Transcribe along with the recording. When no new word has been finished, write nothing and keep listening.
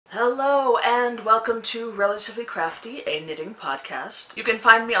Hello and welcome to Relatively Crafty, a knitting podcast. You can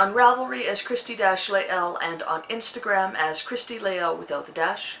find me on Ravelry as Cristi-Lael and on Instagram as Cristi-Lael without the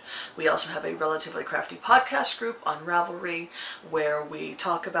dash. We also have a Relatively Crafty podcast group on Ravelry where we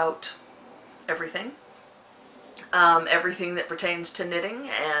talk about everything. Everything that pertains to knitting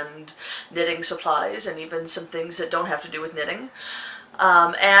and knitting supplies and even some things that don't have to do with knitting.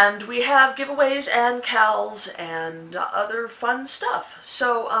 And we have giveaways and KALs and other fun stuff.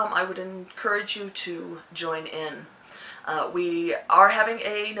 So I would encourage you to join in. We are having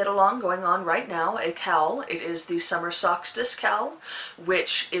a knit-along going on right now, a KAL. It is the Summer Solstice KAL,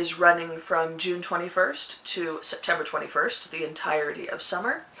 which is running from June 21st to September 21st, the entirety of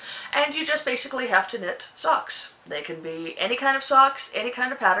summer. And you just basically have to knit socks. They can be any kind of socks, any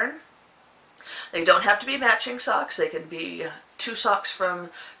kind of pattern. They don't have to be matching socks. They can be two socks from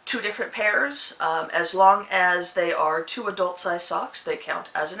two different pairs. As long as they are two adult-size socks, they count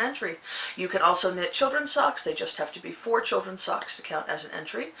as an entry. You can also knit children's socks. They just have to be 4 children's socks to count as an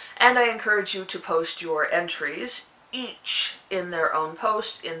entry. And I encourage you to post your entries each in their own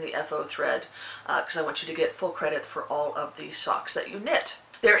post in the FO thread, because I want you to get full credit for all of the socks that you knit.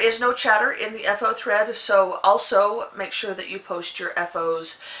 There is no chatter in the FO thread, so also make sure that you post your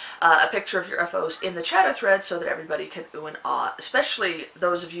FOs, a picture of your FOs in the chatter thread so that everybody can ooh and ah, especially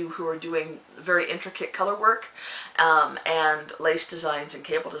those of you who are doing very intricate color work and lace designs and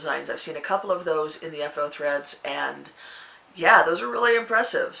cable designs. I've seen a couple of those in the FO threads, and yeah, those are really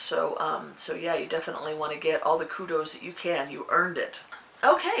impressive. So, yeah, you definitely want to get all the kudos that you can. You earned it.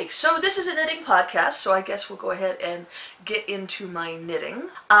 Okay, so this is a knitting podcast, so I guess we'll go ahead and get into my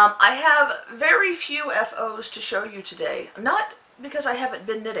knitting. I have very few FOs to show you today. Not because I haven't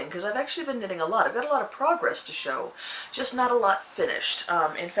been knitting, because I've actually been knitting a lot. I've got a lot of progress to show, just not a lot finished.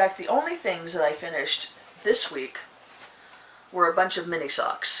 In fact, the only things that I finished this week were a bunch of mini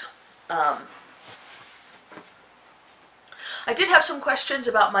socks. I did have some questions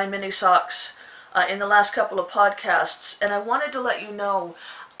about my mini socks in the last couple of podcasts, and I wanted to let you know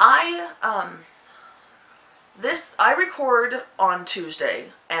I record on Tuesday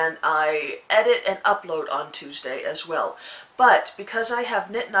and I edit and upload on Tuesday as well. But because I have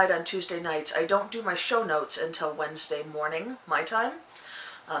knit night on Tuesday nights, I don't do my show notes until Wednesday morning, my time,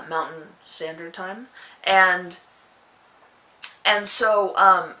 Mountain Standard Time, and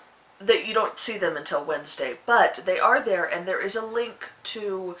so that you don't see them until Wednesday, but they are there, and there is a link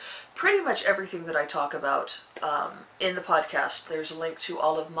to pretty much everything that I talk about in the podcast. There's a link to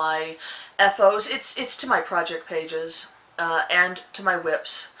all of my FOs. It's to my project pages and to my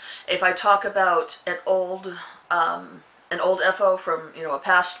whips. If I talk about an old FO from a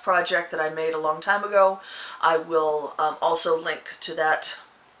past project that I made a long time ago, I will also link to that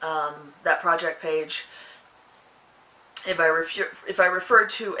project page. If I refer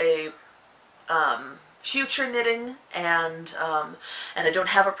to a future knitting and I don't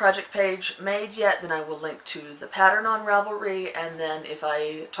have a project page made yet, then I will link to the pattern on Ravelry. And then if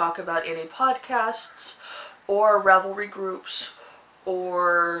I talk about any podcasts or Ravelry groups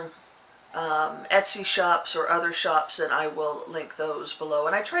or Etsy shops or other shops, then I will link those below.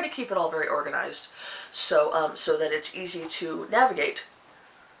 And I try to keep it all very organized so that it's easy to navigate.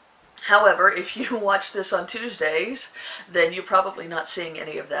 However, if you watch this on Tuesdays, then you're probably not seeing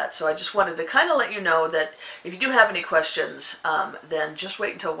any of that. So I just wanted to kind of let you know that if you do have any questions, then just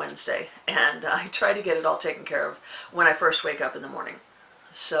wait until Wednesday. And I try to get it all taken care of when I first wake up in the morning.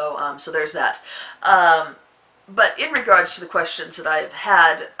 So, so there's that. But in regards to the questions that I've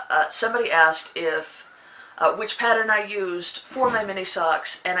had, somebody asked if which pattern I used for my mini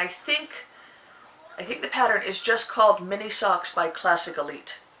socks, and I think the pattern is just called Mini Socks by Classic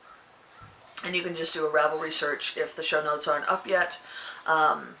Elite. And you can just do a Ravelry search if the show notes aren't up yet.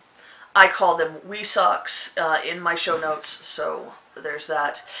 I call them wee socks in my show notes, so there's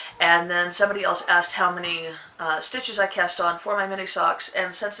that. And then somebody else asked how many stitches I cast on for my mini socks,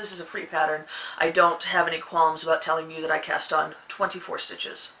 and since this is a free pattern, I don't have any qualms about telling you that I cast on 24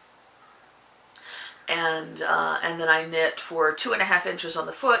 stitches. And then I knit for 2.5 inches on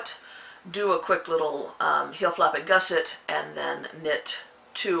the foot, do a quick little heel flap and gusset, and then knit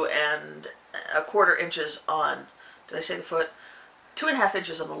 2.25 inches on, did I say the foot? 2.5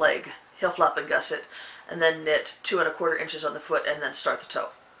 inches on the leg, heel flap and gusset, and then knit 2.25 inches on the foot, and then start the toe.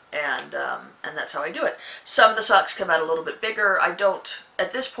 And that's how I do it. Some of the socks come out a little bit bigger. I don't,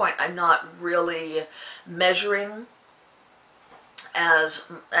 at this point, I'm not really measuring as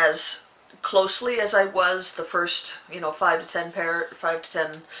closely as I was the first, 5 to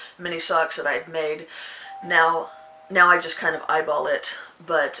 10 mini socks that I've made. Now I just kind of eyeball it,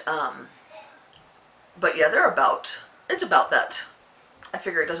 but yeah, it's about that I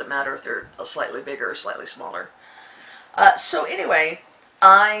figure it doesn't matter if they're slightly bigger or slightly smaller. So anyway,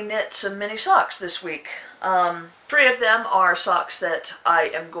 I knit some mini socks this week. 3 of them are socks that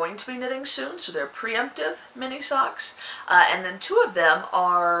I am going to be knitting soon, so they're preemptive mini socks. And then 2 of them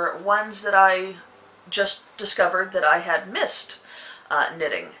are ones that I just discovered that I had missed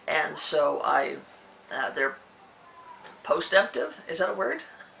knitting, and so they're post-emptive. Is that a word?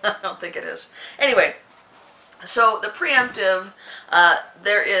 I don't think it is. Anyway, so the preemptive,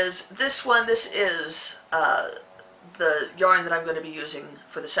 there is this one. This is the yarn that I'm going to be using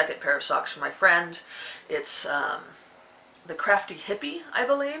for the second pair of socks for my friend. It's the Crafty Hippie, I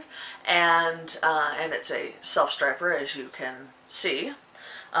believe, and it's a self-striper, as you can see.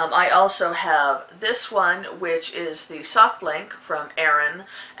 I also have this one, which is the sock blank from Erin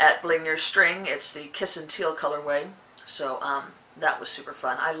at Bling Your String. It's the Kiss and Teal colorway, so that was super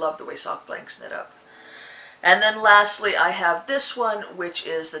fun. I love the way sock blanks knit up. And then lastly, I have this one, which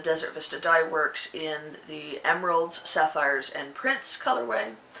is the Desert Vista Dye Works in the Emeralds, Sapphires, and Prints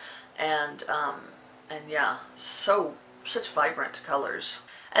colorway. And yeah, such vibrant colors.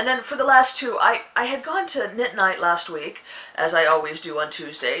 And then for the last 2, I had gone to knit night last week, as I always do on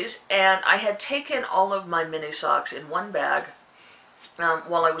Tuesdays, and I had taken all of my mini socks in one bag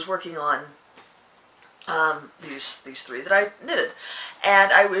while I was working on these 3 that I knitted.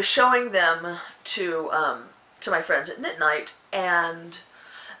 And I was showing them to my friends at knit night, and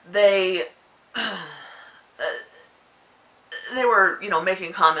they were, you know,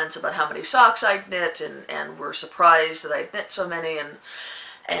 making comments about how many socks I'd knit, and were surprised that I'd knit so many, and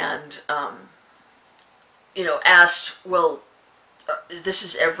you know, asked, well, this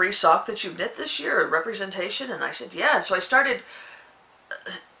is every sock that you've knit this year, a representation? And I said, yeah. And so I started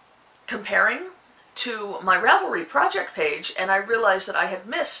comparing to my Ravelry project page, and I realized that I had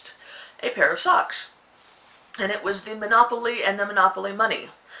missed a pair of socks. And it was the Monopoly and the Monopoly Money.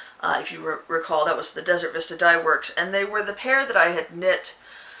 If you recall, that was the Desert Vista Dye Works, and they were the pair that I had knit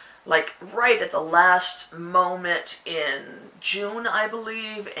like right at the last moment in June, I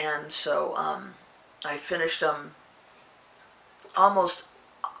believe, and so I finished them almost.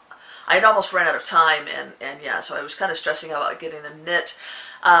 I had almost run out of time, and yeah, so I was kind of stressing out about getting them knit.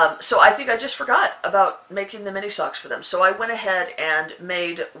 So I think I just forgot about making the mini socks for them. So I went ahead and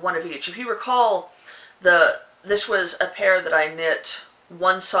made one of each. If you recall, this was a pair that I knit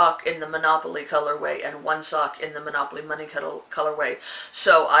 1 sock in the Monopoly colorway and 1 sock in the Monopoly Money colorway.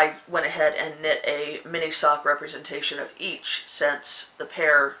 So I went ahead and knit a mini sock representation of each, since the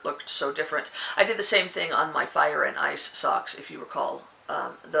pair looked so different. I did the same thing on my Fire and Ice socks, if you recall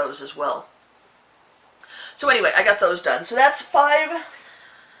those as well. So anyway, I got those done. So that's 5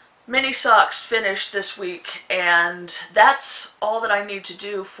 mini socks finished this week, and that's all that I need to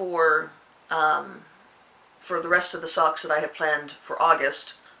do for the rest of the socks that I have planned for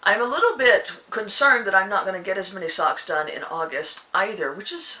August. I'm a little bit concerned that I'm not going to get as many socks done in August either,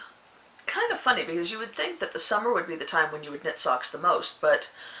 which is kind of funny because you would think that the summer would be the time when you would knit socks the most,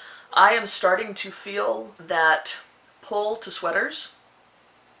 but I am starting to feel that pull to sweaters.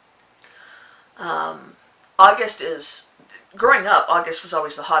 August is, growing up, August was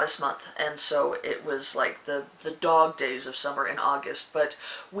always the hottest month, and so it was like the dog days of summer in August, but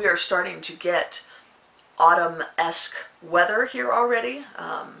we are starting to get autumn-esque weather here already.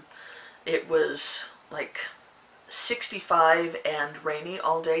 It was like 65 and rainy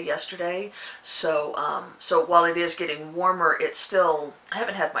all day yesterday, so so while it is getting warmer, it's still, I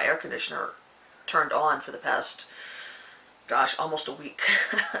haven't had my air conditioner turned on for the past, gosh, almost a week.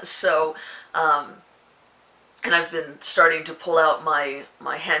 So and I've been starting to pull out my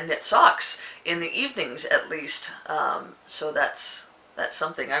hand knit socks in the evenings at least, so that's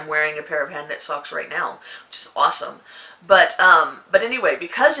something. I'm wearing a pair of hand knit socks right now, which is awesome. But anyway,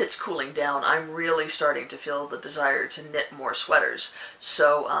 because it's cooling down, I'm really starting to feel the desire to knit more sweaters.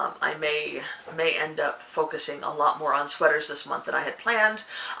 So I may end up focusing a lot more on sweaters this month than I had planned.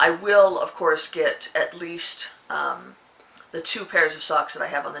 I will, of course, get at least the 2 pairs of socks that I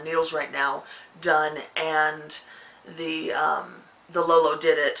have on the needles right now done, and the Lolo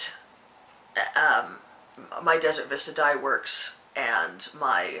Did It, my Desert Vista Dye Works, and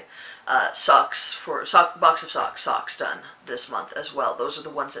my box of socks done this month as well. Those are the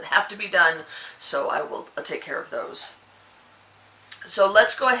ones that have to be done, so I will take care of those. So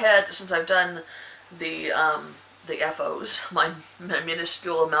let's go ahead, since I've done the FOs, my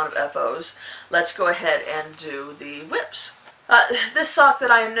minuscule amount of FOs, let's go ahead and do the whips. This sock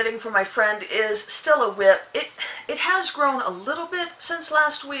that I am knitting for my friend is still a whip. It has grown a little bit since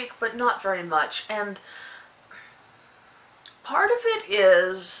last week, but not very much, and part of it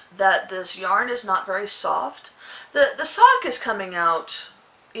is that this yarn is not very soft, The sock is coming out,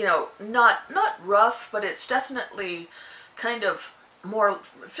 you know, not rough, but it's definitely kind of more,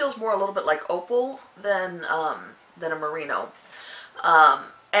 feels more a little bit like opal than a merino.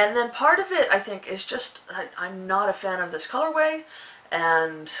 And then part of it, I think, is just I'm not a fan of this colorway,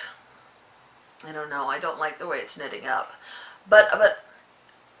 and I don't know, I don't like the way it's knitting up. But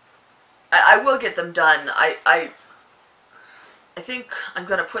I will get them done. I think I'm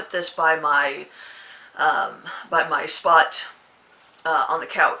going to put this by my spot on the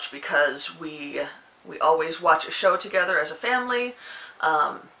couch, because we always watch a show together as a family,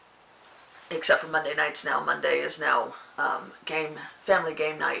 except for Monday nights now. Monday is now family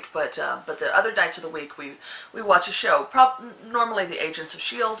game night, but the other nights of the week we watch a show, normally the Agents of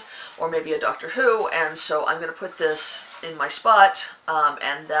S.H.I.E.L.D. or maybe a Doctor Who, and so I'm going to put this in my spot,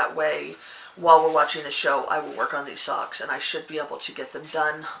 and that way while we're watching the show I will work on these socks, and I should be able to get them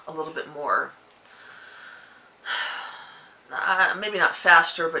done a little bit more, maybe not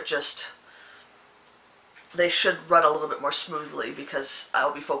faster, but just they should run a little bit more smoothly, because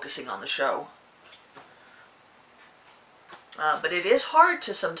I'll be focusing on the show. But it is hard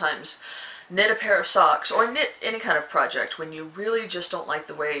to sometimes knit a pair of socks, or knit any kind of project, when you really just don't like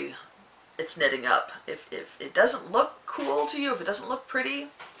the way it's knitting up. If it doesn't look cool to you, if it doesn't look pretty,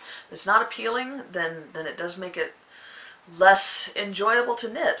 if it's not appealing, then it does make it less enjoyable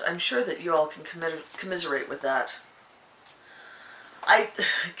to knit. I'm sure that you all can commiserate with that. I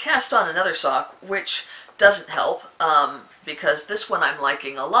cast on another sock, which doesn't help, because this one I'm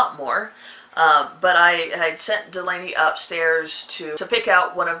liking a lot more. But I had sent Delaney upstairs to pick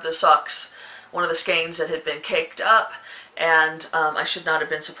out one of the socks, one of the skeins that had been caked up, and I should not have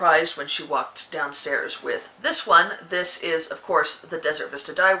been surprised when she walked downstairs with this one. This is, of course, the Desert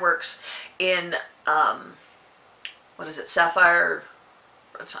Vista Dye Works in, what is it, sapphire,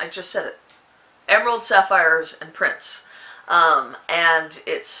 I just said it, emerald, sapphires, and prints. And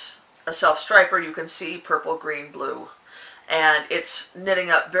it's a self-striper. You can see purple, green, blue, and it's knitting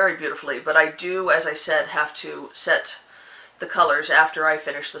up very beautifully. But I do, as I said, have to set the colors after I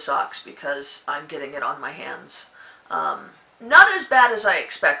finish the socks, because I'm getting it on my hands. Not as bad as I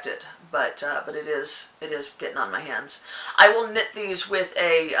expected, but it is getting on my hands. I will knit these with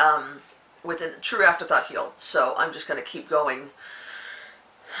a true afterthought heel, so I'm just going to keep going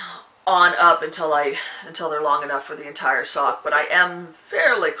on up until they're long enough for the entire sock. But I am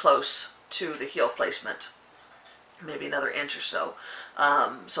fairly close to the heel placement, maybe another inch or so.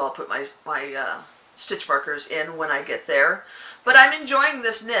 So I'll put my stitch markers in when I get there. But I'm enjoying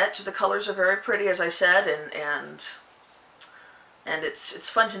this knit. The colors are very pretty, as I said, and it's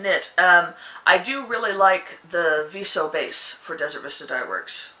fun to knit. I do really like the Viso base for Desert Vista Dye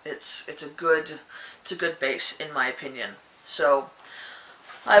Works. It's a good base, in my opinion. So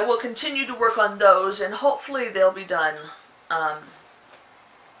I will continue to work on those, and hopefully they'll be done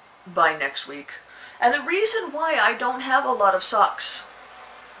by next week. And the reason why I don't have a lot of socks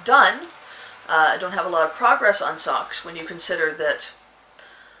done, I don't have a lot of progress on socks, when you consider that,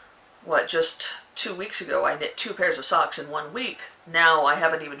 what, just 2 weeks ago I knit 2 pairs of socks in 1 week. Now I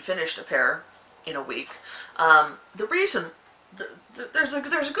haven't even finished a pair in a week. The reason, there's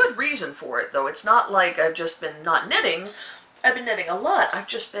a good reason for it, though. It's not like I've just been not knitting. I've been knitting a lot. I've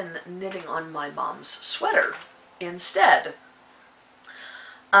just been knitting on my mom's sweater instead.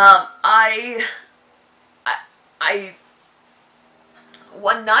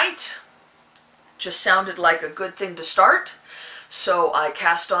 One night just sounded like a good thing to start, so I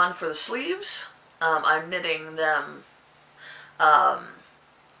cast on for the sleeves. I'm knitting them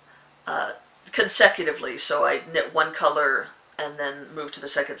consecutively, so I knit one color and then move to the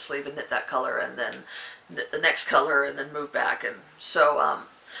second sleeve and knit that color, and then knit the next color and then move back. And so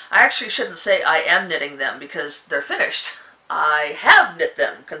I actually shouldn't say I am knitting them, because they're finished. I have knit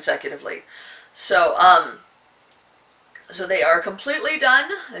them consecutively. So so they are completely done,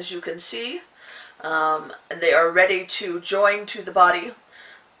 as you can see, and they are ready to join to the body,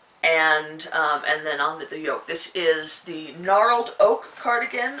 and then I'll knit the yoke. This is the Gnarled Oak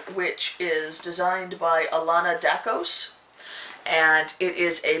cardigan, which is designed by Alana Dakos, and it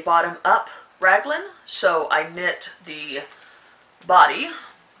is a bottom-up raglan. So I knit the body,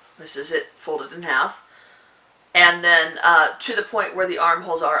 this is it folded in half, and then to the point where the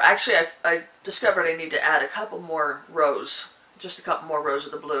armholes are. Actually, I discovered I need to add a couple more rows, just a couple more rows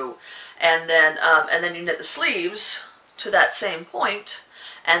of the blue, and then you knit the sleeves to that same point,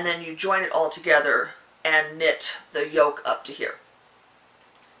 and then you join it all together and knit the yoke up to here.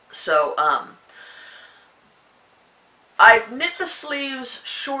 So I've knit the sleeves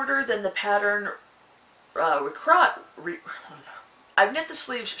shorter than the pattern I've knit the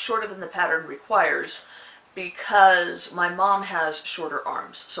sleeves shorter than the pattern requires, because my mom has shorter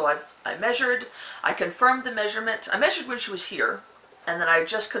arms. So I measured, I confirmed the measurement. I measured when she was here, and then I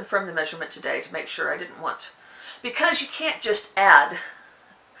just confirmed the measurement today to make sure I didn't want, because you can't just add,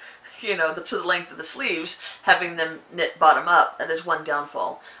 you know, to the length of the sleeves, having them knit bottom up. That is one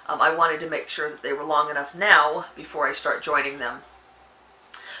downfall. I wanted to make sure that they were long enough now before I start joining them.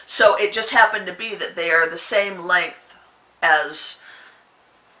 So it just happened to be that they are the same length as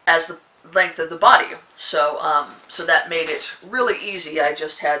the length of the body. So so that made it really easy. I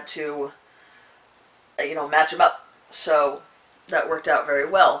just had to, you know, match them up. So that worked out very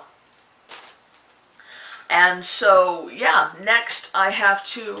well. And so, yeah, next I have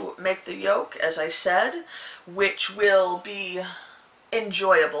to make the yoke, as I said, which will be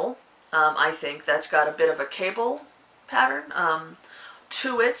enjoyable. I think that's got a bit of a cable pattern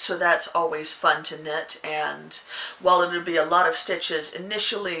to it, so that's always fun to knit. And while it'll be a lot of stitches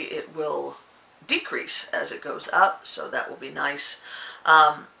initially, it will decrease as it goes up, so that will be nice.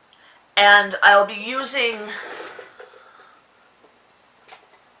 And I'll be using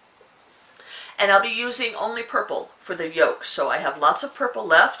only purple for the yoke, so I have lots of purple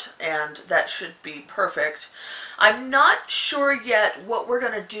left, and that should be perfect. I'm not sure yet what we're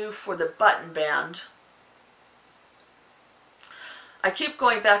going to do for the button band. I keep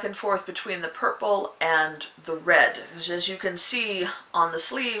going back and forth between the purple and the red, because as you can see on the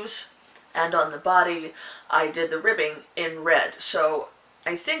sleeves and on the body, I did the ribbing in red. So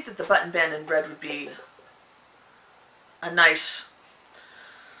I think that the button band in red would be a nice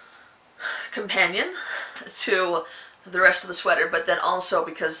companion to the rest of the sweater, but then also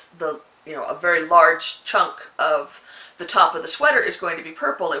because a very large chunk of the top of the sweater is going to be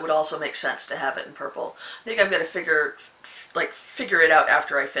purple, it would also make sense to have it in purple. I think I'm going to figure it out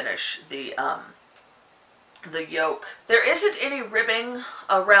after I finish the yoke. There isn't any ribbing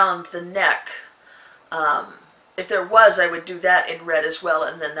around the neck. If there was, I would do that in red as well,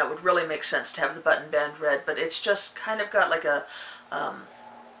 and then that would really make sense to have the button band red, but it's just kind of got like a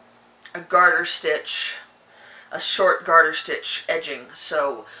garter stitch, a short garter stitch edging,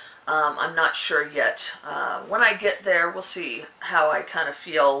 so I'm not sure yet. When I get there, we'll see how I kind of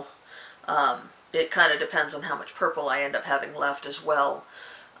feel. It kind of depends on how much purple I end up having left as well.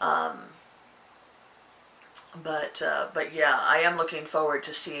 But yeah, I am looking forward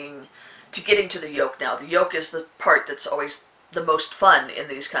to getting to the yoke now. The yoke is the part that's always the most fun in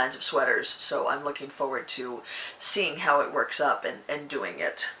these kinds of sweaters, so I'm looking forward to seeing how it works up and doing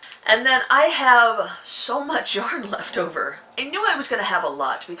it. And then I have so much yarn left over. I knew I was going to have a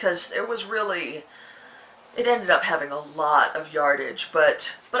lot because there was really, it ended up having a lot of yardage,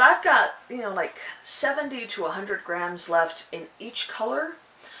 but I've got, you know, like 70 to 100 grams left in each color.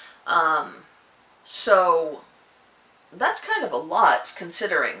 So that's kind of a lot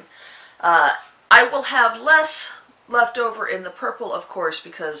considering. I will have less left over in the purple, of course,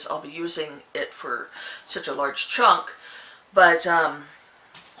 because I'll be using it for such a large chunk, but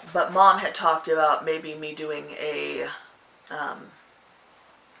Mom had talked about maybe me doing a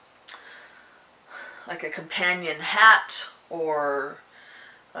like a companion hat or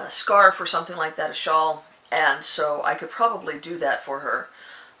a scarf or something like that, a shawl, and so I could probably do that for her.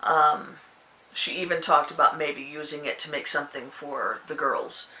 She even talked about maybe using it to make something for the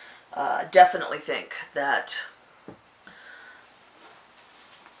girls. Definitely think that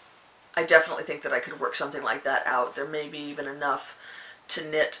I could work something like that out. There may be even enough to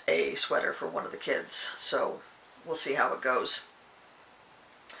knit a sweater for one of the kids, so we'll see how it goes.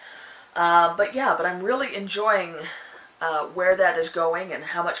 But yeah, but I'm really enjoying where that is going and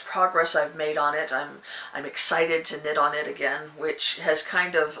how much progress I've made on it. I'm excited to knit on it again, which has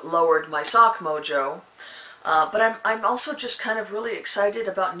kind of lowered my sock mojo. But I'm also just kind of really excited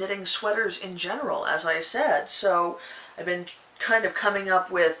about knitting sweaters in general, as I said. So I've been kind of coming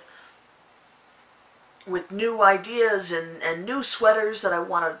up with new ideas and new sweaters that I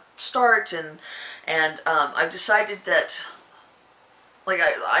want to start, and I've decided that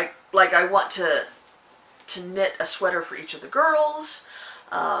I want to knit a sweater for each of the girls.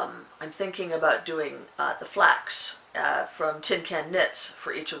 I'm thinking about doing the flax from Tin Can Knits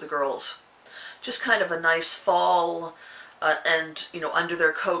for each of the girls. Just kind of a nice fall and, you know, under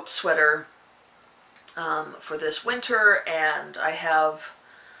their coat sweater for this winter, and I have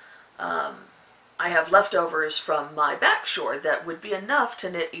leftovers from my back shore that would be enough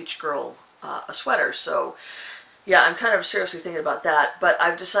to knit each girl a sweater. So yeah, I'm kind of seriously thinking about that, but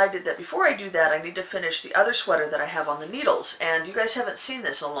I've decided that before I do that, I need to finish the other sweater that I have on the needles, and you guys haven't seen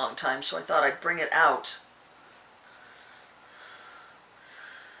this in a long time, so I thought I'd bring it out.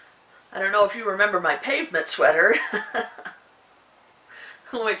 I don't know if you remember my pavement sweater.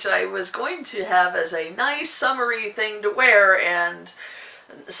 which I was going to have as a nice summery thing to wear, and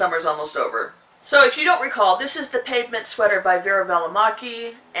summer's almost over. So if you don't recall, this is the Pavement Sweater by Vera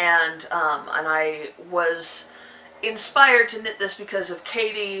Valimaki, and I was inspired to knit this because of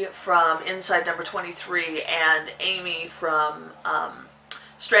Katie from Inside Number 23 and Amy from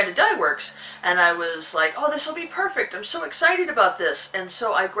Stranded Dye Works, and I was like, oh, this will be perfect, I'm so excited about this. And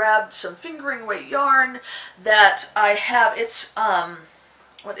so I grabbed some fingering weight yarn that I have. It's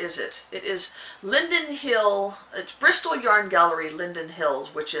what is it? It is Linden Hill, it's Bristol Yarn Gallery Linden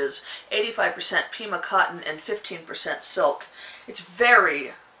Hills, which is 85% Pima cotton and 15% silk. It's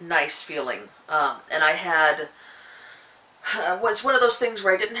very nice feeling, and I had, was one of those things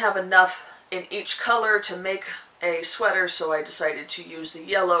where I didn't have enough in each color to make a sweater, so I decided to use the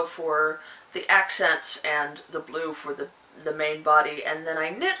yellow for the accents and the blue for the main body, and then I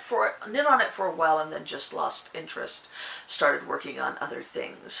knit on it for a while, and then just lost interest, started working on other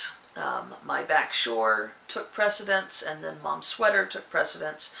things. My back shore took precedence, and then Mom's sweater took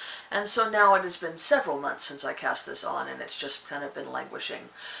precedence, and so now it has been several months since I cast this on, and it's just kind of been languishing.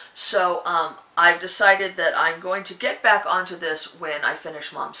 So I've decided that I'm going to get back onto this when I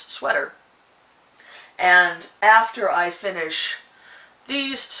finish Mom's sweater. And after I finish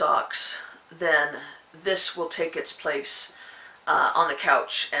these socks, then this will take its place on the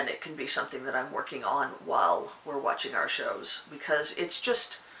couch, and it can be something that I'm working on while we're watching our shows, because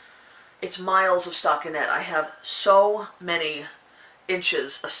it's miles of stockinette. I have so many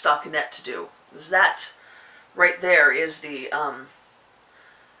inches of stockinette to do. That right there is the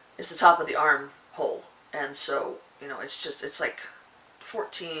top of the armhole, and so, you know, it's like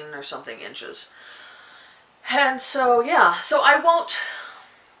 14 or something inches. And so, yeah, so I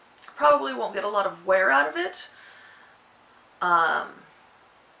probably won't get a lot of wear out of it,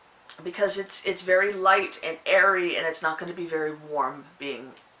 because it's very light and airy, and it's not going to be very warm,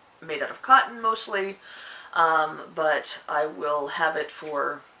 being made out of cotton mostly, but I will have it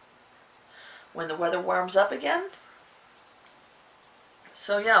for when the weather warms up again.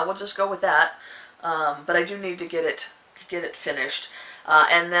 So yeah, we'll just go with that, but I do need to get it finished,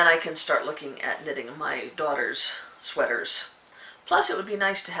 and then I can start looking at knitting my daughter's sweaters. Plus, it would be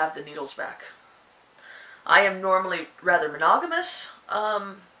nice to have the needles back. I am normally rather monogamous,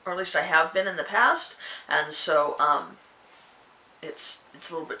 or at least I have been in the past, and so it's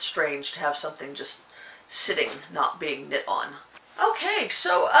a little bit strange to have something just sitting, not being knit on. Okay,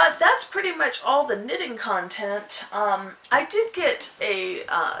 so that's pretty much all the knitting content. I did get a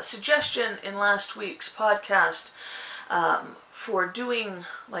suggestion in last week's podcast for doing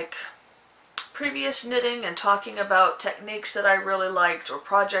like previous knitting and talking about techniques that I really liked, or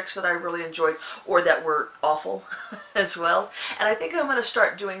projects that I really enjoyed, or that were awful as well. And I think I'm going to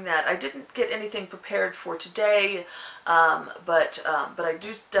start doing that. I didn't get anything prepared for today, but I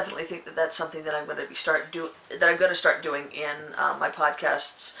do definitely think that that's something that I'm going to start doing in my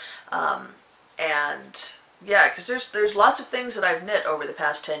podcasts. And yeah, because there's lots of things that I've knit over the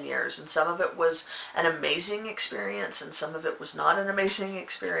past 10 years, and some of it was an amazing experience, and some of it was not an amazing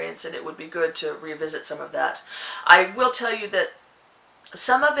experience, and it would be good to revisit some of that. I will tell you that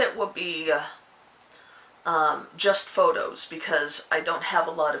some of it will be just photos, because I don't have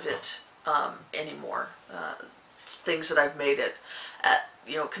a lot of it anymore. It's things that I've made at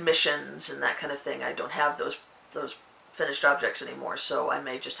you know, commissions and that kind of thing. I don't have those finished objects anymore, so I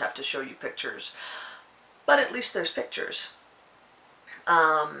may just have to show you pictures. But at least there's pictures.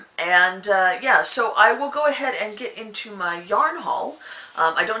 Yeah, so I will go ahead and get into my yarn haul.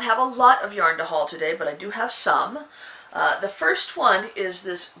 I don't have a lot of yarn to haul today, but I do have some. The first one is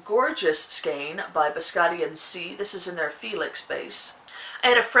this gorgeous skein by Biscotti & C. This is in their Felix base. I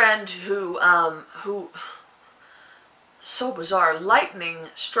had a friend who so bizarre, lightning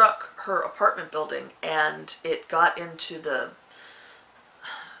struck her apartment building, and it got into the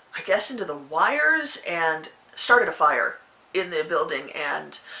wires and started a fire in the building,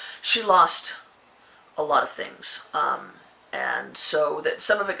 and she lost a lot of things. And so that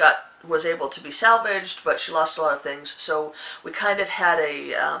some of it was able to be salvaged, but she lost a lot of things. So we kind of had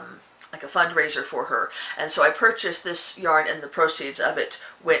like a fundraiser for her, and so I purchased this yarn, and the proceeds of it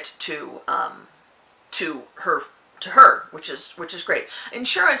went to her, which is great.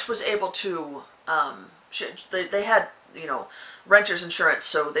 Insurance was able to they had, you know, renter's insurance,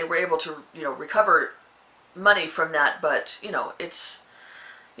 so they were able to, you know, recover money from that, but you know,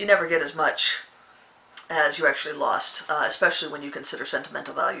 you never get as much as you actually lost, especially when you consider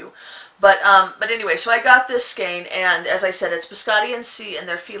sentimental value. But anyway, so I got this skein, and as I said, it's Biscotti & C in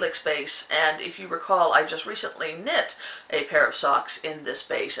their Felix base, and if you recall, I just recently knit a pair of socks in this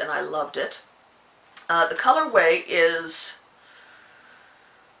base, and I loved it. The colorway is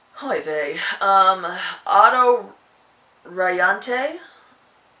Oy vey. Auto Rayante.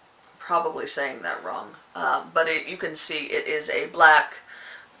 Probably saying that wrong. But you can see it is a black.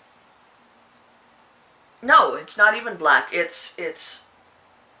 No, it's not even black. It's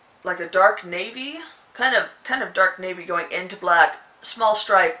like a dark navy, kind of dark navy going into black, small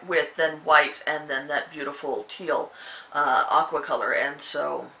stripe with then white and then that beautiful teal aqua color. And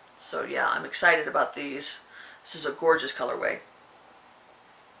so yeah, I'm excited about these. This is a gorgeous colorway.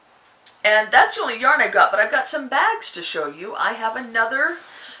 And that's the only yarn I've got, but I've got some bags to show you. I have another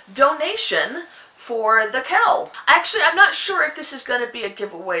donation for the KAL. Actually, I'm not sure if this is going to be a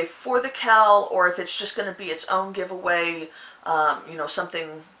giveaway for the KAL or if it's just going to be its own giveaway, you know,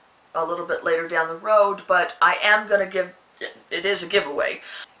 something a little bit later down the road, but I am going to give, it is a giveaway.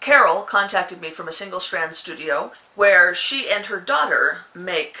 Carol contacted me from a Single Strand Studio where she and her daughter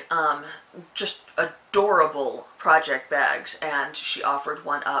make just adorable project bags, and she offered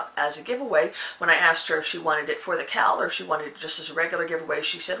one up as a giveaway. When I asked her if she wanted it for the KAL or if she wanted it just as a regular giveaway,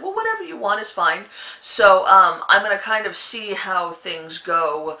 she said, well, whatever you want is fine. So I'm going to kind of see how things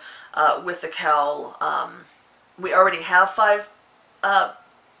go with the KAL. We already have 5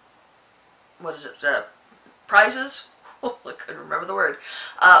 prizes? I couldn't remember the word,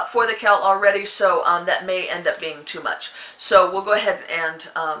 for the KAL already, so that may end up being too much. So we'll go ahead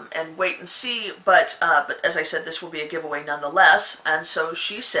and wait and see, but as I said, this will be a giveaway nonetheless. And so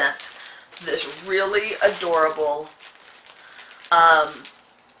she sent this really adorable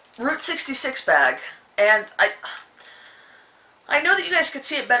Route 66 bag, and I know that you guys could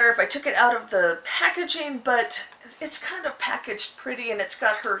see it better if I took it out of the packaging, but it's kind of packaged pretty, and it's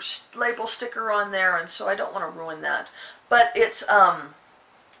got her label sticker on there, and so I don't want to ruin that. But it's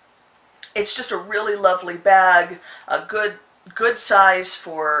just a really lovely bag, a good size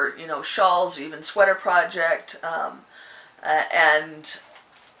for, you know, shawls, or even sweater project, and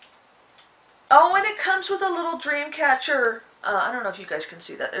oh, and it comes with a little dream catcher. I don't know if you guys can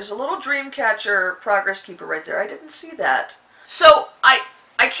see that. There's a little dream catcher progress keeper right there. I didn't see that. So I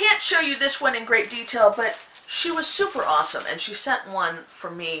can't show you this one in great detail, but she was super awesome, and she sent one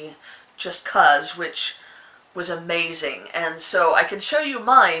for me just 'cause, which was amazing. And so I can show you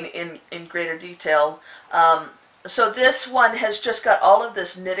mine in greater detail. So this one has just got all of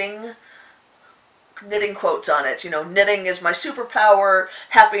this knitting quotes on it. You know, knitting is my superpower,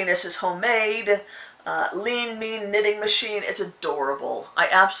 happiness is homemade, lean, mean knitting machine. It's adorable. I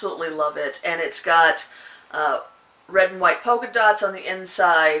absolutely love it. And it's got red and white polka dots on the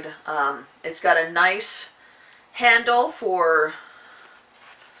inside. It's got a nice handle for,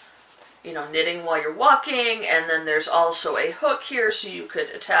 you know, knitting while you're walking, and then there's also a hook here so you could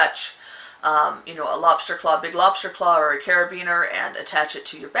attach, you know, a lobster claw, big lobster claw, or a carabiner, and attach it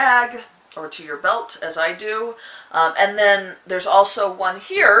to your bag or to your belt, as I do. And then there's also one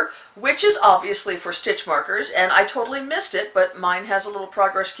here, which is obviously for stitch markers, and I totally missed it, but mine has a little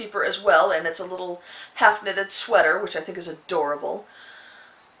progress keeper as well, and it's a little half-knitted sweater, which I think is adorable.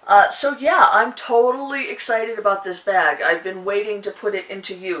 So yeah, I'm totally excited about this bag. I've been waiting to put it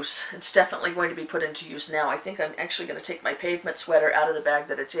into use. It's definitely going to be put into use now. I think I'm actually going to take my pavement sweater out of the bag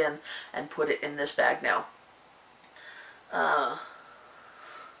that it's in and put it in this bag now.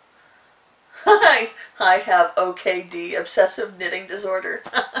 I have OKD, obsessive knitting disorder.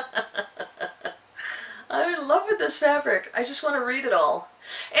 I'm in love with this fabric. I just want to read it all.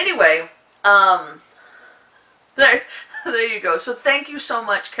 Anyway, there you go. So thank you so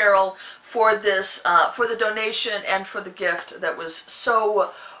much, Carol, for this, for the donation and for the gift. That was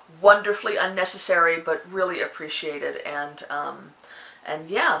so wonderfully unnecessary, but really appreciated. And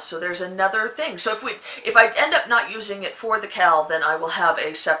yeah, so there's another thing. So if I end up not using it for the KAL, then I will have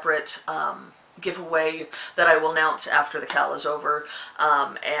a separate giveaway that I will announce after the KAL is over,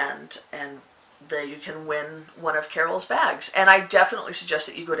 and there you can win one of Carol's bags. And I definitely suggest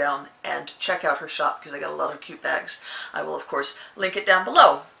that you go down and check out her shop, because I got a lot of cute bags. I will, of course, link it down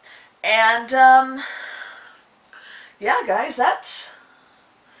below. And yeah, guys, that's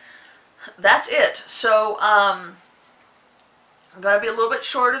it. So I'm going to be a little bit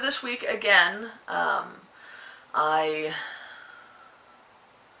shorter this week again. I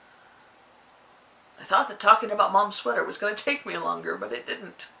thought that talking about Mom's sweater was going to take me longer, but it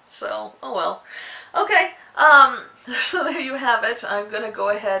didn't. So, oh well. Okay, so there you have it. I'm going to go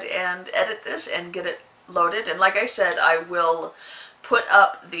ahead and edit this and get it loaded. And like I said, I will put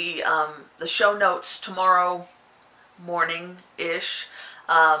up the show notes tomorrow morning-ish.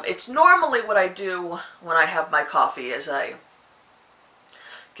 It's normally what I do when I have my coffee, is I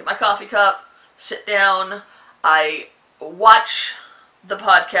get my coffee cup, sit down, I watch the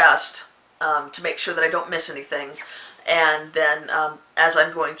podcast to make sure that I don't miss anything, And then as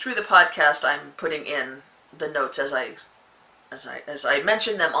I'm going through the podcast, I'm putting in the notes as I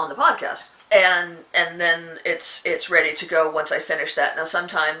mention them on the podcast, and then it's ready to go once I finish that. Now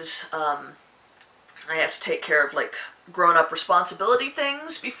sometimes I have to take care of like grown-up responsibility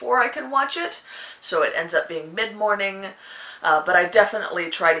things before I can watch it, so it ends up being mid-morning, but I definitely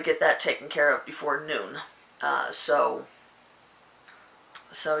try to get that taken care of before noon. So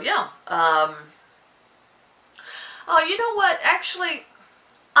yeah. Oh, you know what? Actually,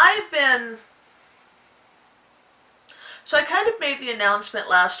 so I kind of made the announcement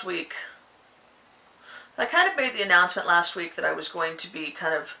last week. that I was going to be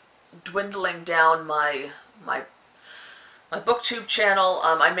kind of dwindling down my BookTube channel.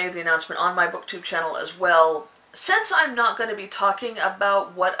 I made the announcement on my BookTube channel as well. Since I'm not going to be talking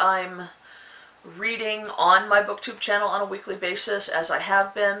about what I'm reading on my BookTube channel on a weekly basis, as I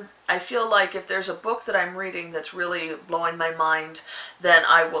have been, I feel like if there's a book that I'm reading that's really blowing my mind, then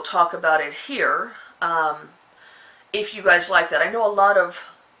I will talk about it here. If you guys like that. I know a lot of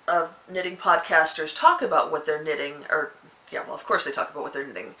knitting podcasters talk about what they're knitting, or yeah, well, of course they talk about what they're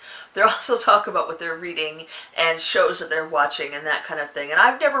knitting. They also talk about what they're reading and shows that they're watching and that kind of thing. And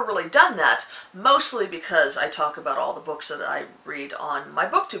I've never really done that, mostly because I talk about all the books that I read on my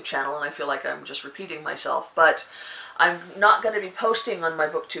BookTube channel, and I feel like I'm just repeating myself. But I'm not going to be posting on my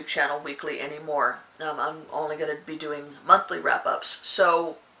BookTube channel weekly anymore. I'm only going to be doing monthly wrap-ups.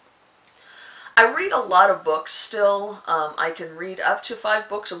 So I read a lot of books still. I can read up to 5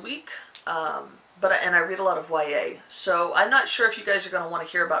 books a week. And I read a lot of YA, so I'm not sure if you guys are going to want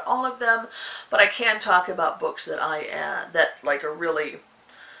to hear about all of them, but I can talk about books that that are really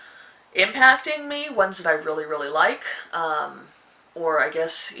impacting me, ones that I really, really like, or I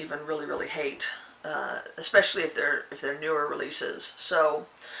guess even really, really hate, especially if they're newer releases. So,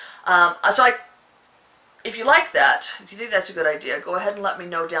 if you like that, if you think that's a good idea, go ahead and let me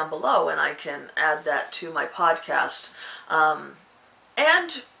know down below, and I can add that to my podcast.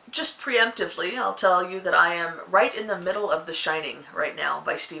 And just preemptively, I'll tell you that I am right in the middle of The Shining right now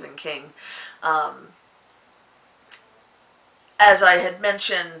by Stephen King. As I had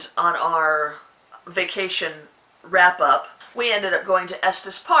mentioned on our vacation wrap-up, we ended up going to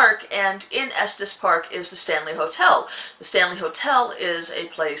Estes Park, and in Estes Park is the Stanley Hotel. The Stanley Hotel is a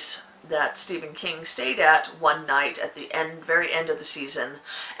place that Stephen King stayed at one night at the very end of the season,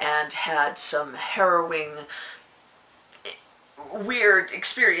 and had some harrowing, weird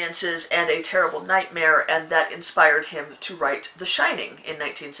experiences and a terrible nightmare, and that inspired him to write The Shining in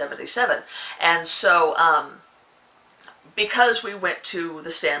 1977. And so, because we went to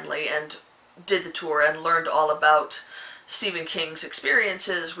the Stanley and did the tour and learned all about Stephen King's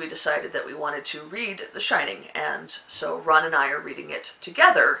experiences, we decided that we wanted to read The Shining, and so Ron and I are reading it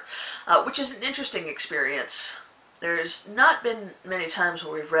together, which is an interesting experience. There's not been many times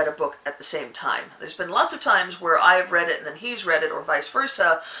where we've read a book at the same time. There's been lots of times where I've read it and then he's read it, or vice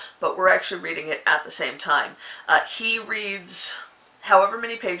versa, but we're actually reading it at the same time. He reads however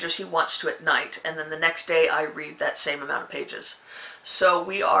many pages he wants to at night, and then the next day I read that same amount of pages. So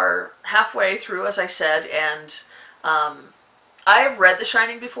we are halfway through, as I said, and I have read The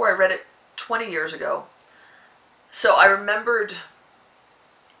Shining before. I read it 20 years ago. So I remembered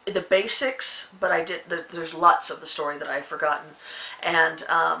the basics, but there's lots of the story that I've forgotten, and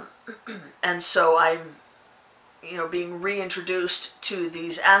so I'm, being reintroduced to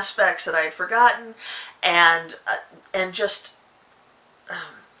these aspects that I had forgotten, and just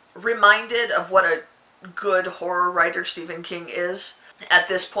reminded of what a good horror writer Stephen King is. At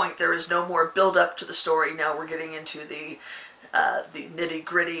this point, there is no more build up to the story. Now we're getting into the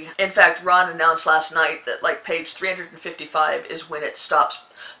nitty-gritty. In fact, Ron announced last night that like page 355 is when it stops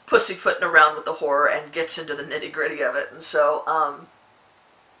pussyfooting around with the horror and gets into the nitty-gritty of it. And so,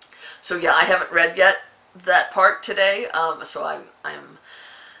 yeah, I haven't read yet that part today, so I'm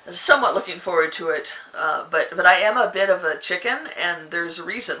somewhat looking forward to it, but I am a bit of a chicken, and there's a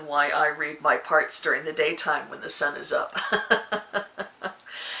reason why I read my parts during the daytime when the sun is up.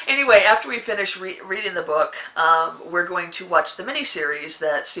 Anyway, after we finish reading the book, we're going to watch the miniseries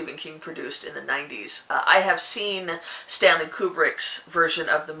that Stephen King produced in the 90s. I have seen Stanley Kubrick's version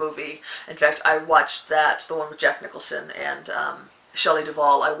of the movie. In fact, I watched that, the one with Jack Nicholson and Shelley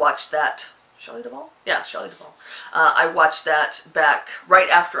Duvall. I watched that. Shelley Duvall? Yeah, Shelley Duvall. I watched that back right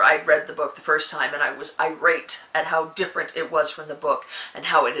after I'd read the book the first time, and I was irate at how different it was from the book and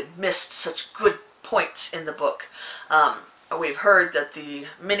how it had missed such good points in the book. We've heard that the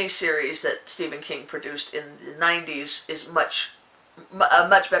miniseries that Stephen King produced in the 90s is a much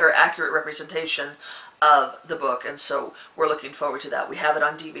better accurate representation of the book, and so we're looking forward to that. We have it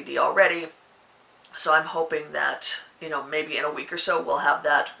on DVD already, so I'm hoping that you know, maybe in a week or so we'll have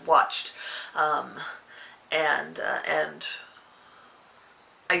that watched. And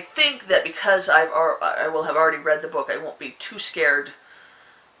I think that because I will have already read the book, I won't be too scared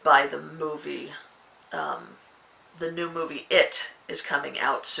by the movie. The new movie, It, is coming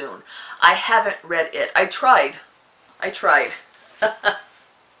out soon. I haven't read It. I tried.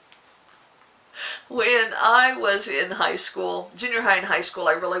 When I was in high school, junior high and high school,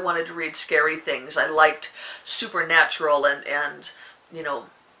 I really wanted to read scary things. I liked supernatural and you know,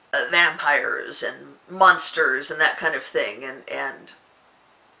 vampires and monsters and that kind of thing. And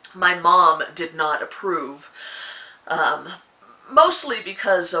my mom did not approve, mostly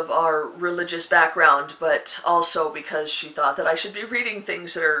because of our religious background, but also because she thought that I should be reading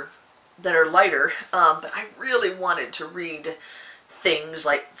things that are lighter. But I really wanted to read things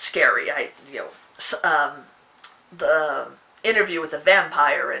like scary. The Interview with the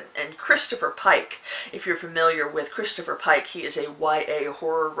Vampire and Christopher Pike. If you're familiar with Christopher Pike, he is a YA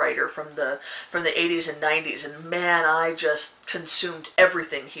horror writer from the 80s and 90s, and man, I just consumed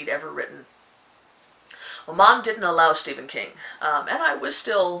everything he'd ever written. Well, Mom didn't allow Stephen King, and I was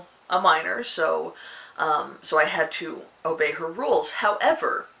still a minor, so I had to obey her rules.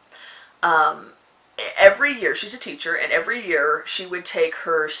 However, every year, she's a teacher, and every year she would take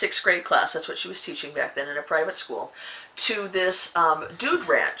her 6th grade class, that's what she was teaching back then in a private school, to this dude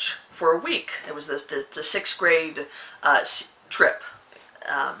ranch for a week. It was the 6th grade trip.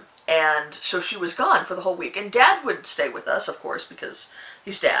 And so she was gone for the whole week. And Dad would stay with us, of course, because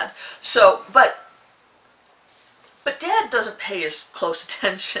he's Dad. So, but Dad doesn't pay as close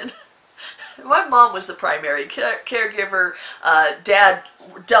attention. My mom was the primary caregiver. Dad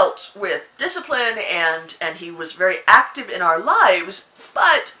dealt with discipline, and he was very active in our lives,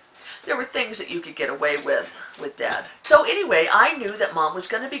 but there were things that you could get away with Dad. So anyway, I knew that Mom was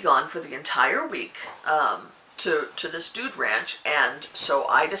going to be gone for the entire week to this dude ranch, and so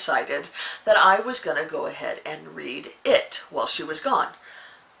I decided that I was going to go ahead and read It while she was gone.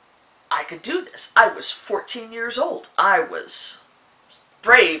 I could do this. I was 14 years old. I was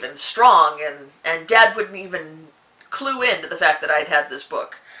brave and strong, and Dad wouldn't even clue in to the fact that I'd had this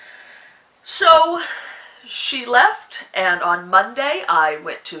book. So she left, and on Monday I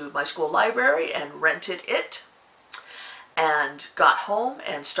went to my school library and rented It, and got home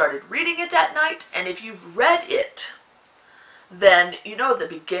and started reading it that night. And if you've read It, then you know the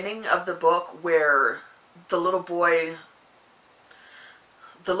beginning of the book where the little boy,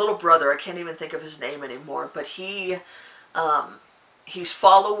 the little brother, I can't even think of his name anymore, but he's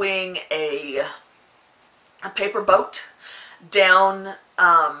following a paper boat down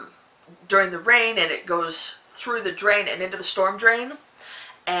during the rain, and it goes through the drain and into the storm drain,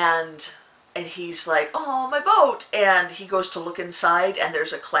 and he's like, oh, my boat, and he goes to look inside, and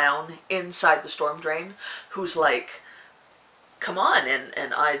there's a clown inside the storm drain who's like, come on,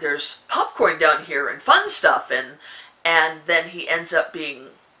 and there's popcorn down here and fun stuff, and then he ends up being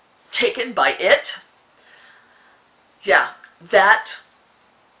taken by it. Yeah, that,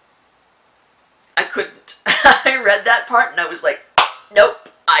 I couldn't. I read that part and I was like, nope,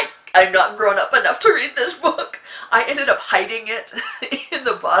 I'm not grown up enough to read this book. I ended up hiding it in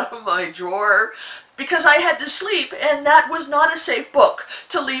the bottom of my drawer because I had to sleep, and that was not a safe book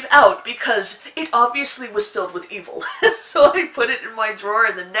to leave out because it obviously was filled with evil. So I put it in my drawer,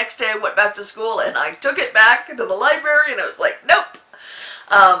 and the next day I went back to school and I took it back into the library, and I was like, nope.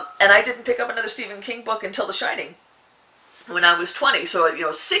 And I didn't pick up another Stephen King book until The Shining when I was 20. So, you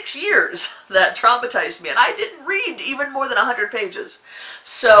know, 6 years that traumatized me, and I didn't read even more than 100 pages.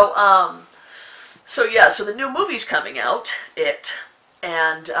 So, yeah, so the new movie's coming out, It,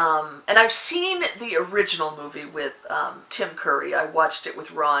 and I've seen the original movie with Tim Curry. I watched it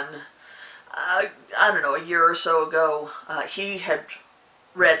with Ron, I don't know, a year or so ago. He had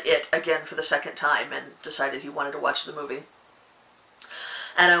read It again for the second time and decided he wanted to watch the movie.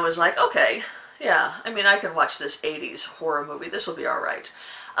 And I was like, okay, yeah, I mean, I can watch this 80s horror movie. This will be all right.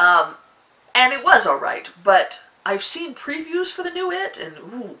 And it was all right, but I've seen previews for the new It, and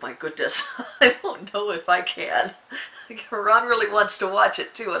oh my goodness, I don't know if I can. Ron really wants to watch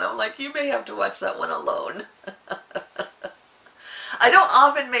it too, and I'm like, you may have to watch that one alone. I don't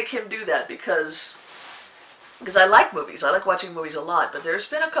often make him do that because I like movies. I like watching movies a lot, but there's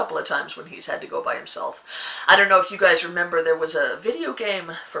been a couple of times when he's had to go by himself. I don't know if you guys remember, there was a video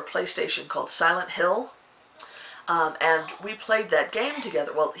game for PlayStation called Silent Hill, and we played that game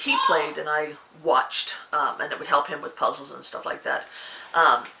together. Well, he played and I watched, and it would help him with puzzles and stuff like that.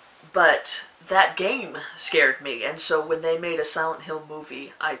 But that game scared me, and so when they made a Silent Hill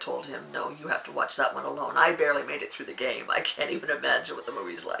movie, I told him, no, you have to watch that one alone. I barely made it through the game. I can't even imagine what the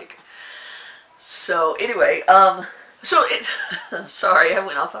movie's like. So anyway, So sorry, I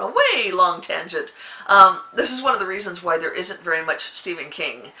went off on a way long tangent. This is one of the reasons why there isn't very much Stephen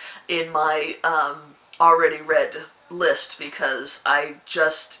King in my already read list, because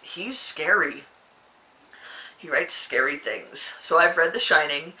he's scary. He writes scary things. So I've read The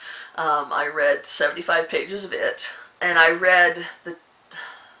Shining. I read 75 pages of it, and I read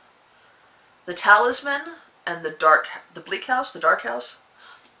the Talisman and the Bleak House, the Dark House.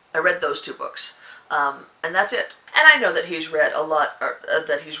 I read those 2 books, and that's it. And I know that he's read a lot,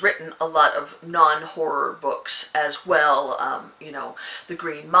 that he's written a lot of non-horror books as well. You know, The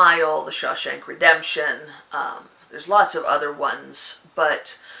Green Mile, The Shawshank Redemption. There's lots of other ones,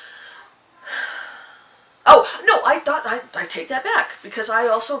 but oh no, I take that back, because I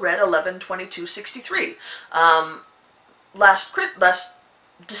also read 11/22/63 last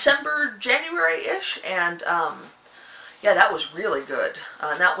December, January-ish, and yeah, that was really good.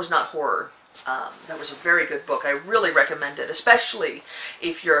 That was not horror. That was a very good book. I really recommend it, especially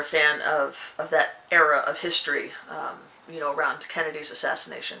if you're a fan of that era of history, you know, around Kennedy's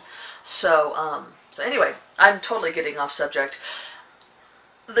assassination. So, so anyway, I'm totally getting off subject.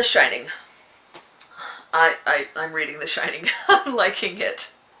 The Shining. I'm reading The Shining. I'm liking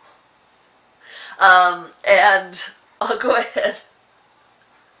it. And I'll go ahead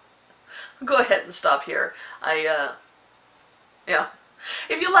and stop here. Yeah.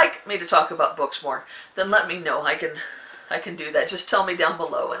 If you'd like me to talk about books more, then let me know. I can do that. Just tell me down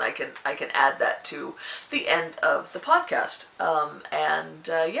below, and I can add that to the end of the podcast.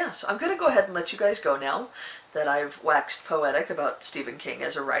 Yeah, so I'm going to go ahead and let you guys go now that I've waxed poetic about Stephen King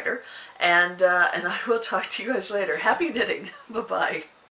as a writer, and I will talk to you guys later. Happy knitting. Bye-bye.